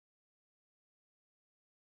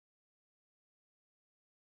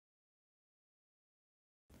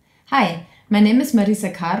Hi, my name is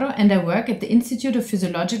Marisa Karow and I work at the Institute of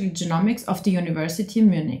Physiological Genomics of the University of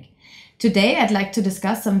Munich. Today I'd like to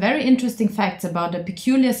discuss some very interesting facts about a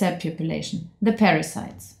peculiar cell population, the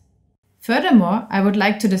pericytes. Furthermore, I would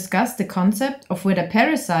like to discuss the concept of whether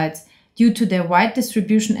pericytes, due to their wide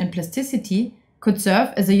distribution and plasticity, could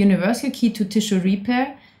serve as a universal key to tissue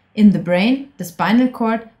repair in the brain, the spinal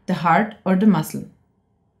cord, the heart or the muscle.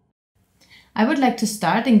 I would like to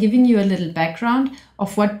start in giving you a little background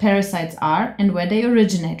of what pericytes are and where they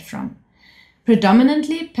originate from.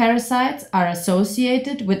 Predominantly, pericytes are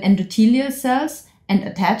associated with endothelial cells and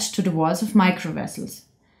attached to the walls of microvessels.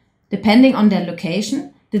 Depending on their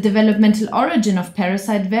location, the developmental origin of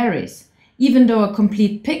pericyte varies, even though a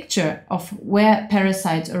complete picture of where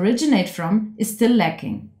pericytes originate from is still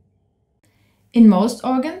lacking. In most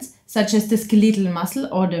organs, such as the skeletal muscle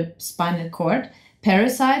or the spinal cord,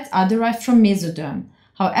 pericytes are derived from mesoderm.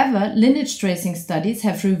 However, lineage tracing studies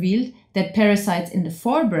have revealed that pericytes in the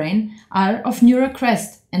forebrain are of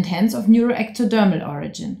neurocrest and hence of neuroectodermal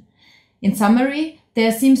origin. In summary,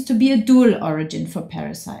 there seems to be a dual origin for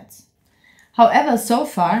pericytes. However, so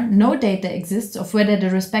far, no data exists of whether the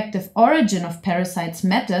respective origin of pericytes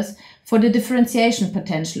matters for the differentiation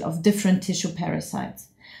potential of different tissue pericytes.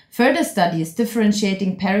 Further studies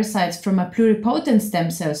differentiating pericytes from a pluripotent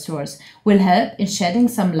stem cell source will help in shedding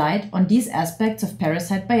some light on these aspects of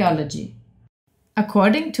pericyte biology.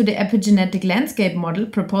 According to the epigenetic landscape model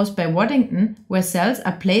proposed by Waddington, where cells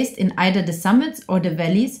are placed in either the summits or the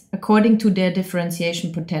valleys according to their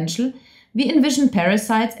differentiation potential, we envision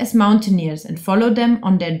pericytes as mountaineers and follow them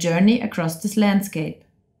on their journey across this landscape.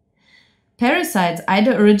 Pericytes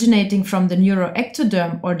either originating from the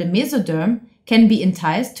neuroectoderm or the mesoderm can be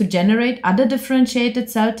enticed to generate other differentiated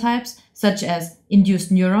cell types such as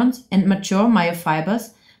induced neurons and mature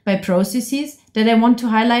myofibers by processes that I want to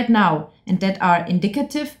highlight now and that are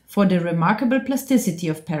indicative for the remarkable plasticity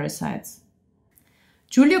of pericytes.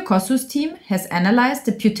 Giulio Cossu's team has analyzed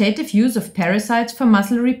the putative use of pericytes for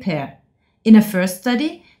muscle repair. In a first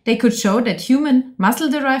study, they could show that human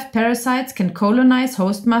muscle-derived pericytes can colonize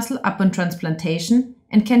host muscle upon transplantation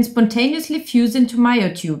and can spontaneously fuse into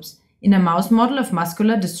myotubes in a mouse model of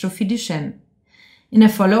muscular dystrophy Duchenne. In a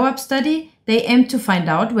follow-up study, they aimed to find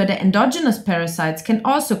out whether endogenous pericytes can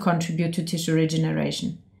also contribute to tissue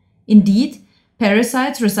regeneration. Indeed,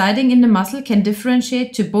 pericytes residing in the muscle can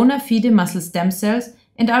differentiate to bona fide muscle stem cells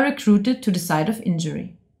and are recruited to the site of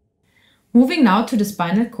injury. Moving now to the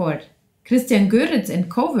spinal cord. Christian Göritz and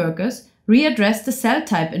co-workers readdressed the cell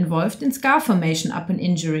type involved in scar formation upon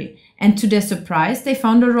injury, and to their surprise they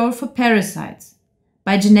found a role for pericytes.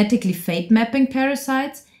 By genetically fate mapping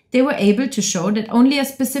pericytes, they were able to show that only a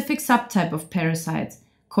specific subtype of pericytes,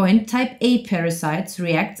 coined type A pericytes,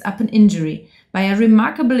 reacts upon injury by a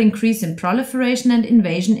remarkable increase in proliferation and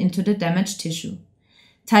invasion into the damaged tissue.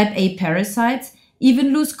 Type A pericytes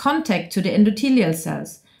even lose contact to the endothelial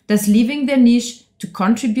cells, thus leaving their niche to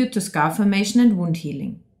contribute to scar formation and wound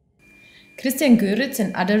healing. Christian Göritz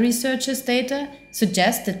and other researchers' data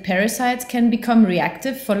suggest that pericytes can become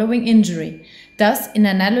reactive following injury. Thus, in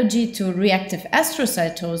analogy to reactive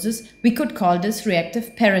astrocytosis, we could call this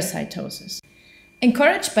reactive pericytosis.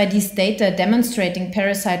 Encouraged by these data demonstrating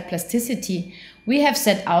pericyte plasticity, we have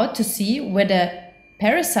set out to see whether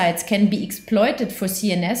pericytes can be exploited for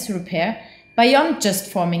CNS repair beyond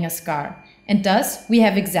just forming a scar. And thus, we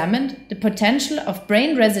have examined the potential of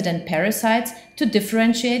brain-resident pericytes to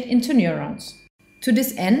differentiate into neurons. To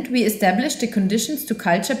this end, we established the conditions to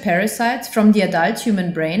culture pericytes from the adult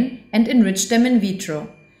human brain and enrich them in vitro.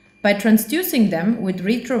 By transducing them with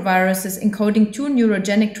retroviruses encoding two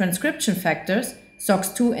neurogenic transcription factors,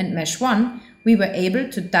 SOX2 and MESH1, we were able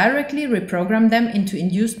to directly reprogram them into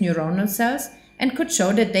induced neuronal cells and could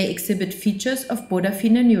show that they exhibit features of bona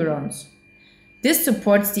fide neurons. This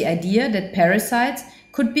supports the idea that pericytes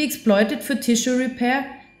could be exploited for tissue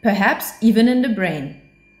repair, perhaps even in the brain.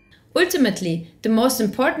 Ultimately, the most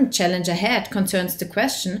important challenge ahead concerns the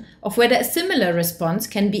question of whether a similar response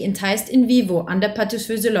can be enticed in vivo under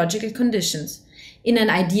pathophysiological conditions. In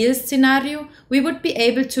an ideal scenario, we would be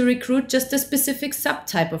able to recruit just a specific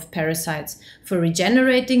subtype of pericytes for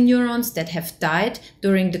regenerating neurons that have died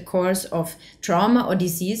during the course of trauma or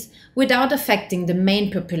disease without affecting the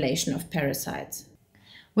main population of pericytes.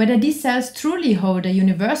 Whether these cells truly hold a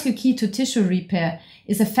universal key to tissue repair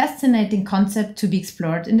is a fascinating concept to be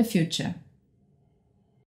explored in the future.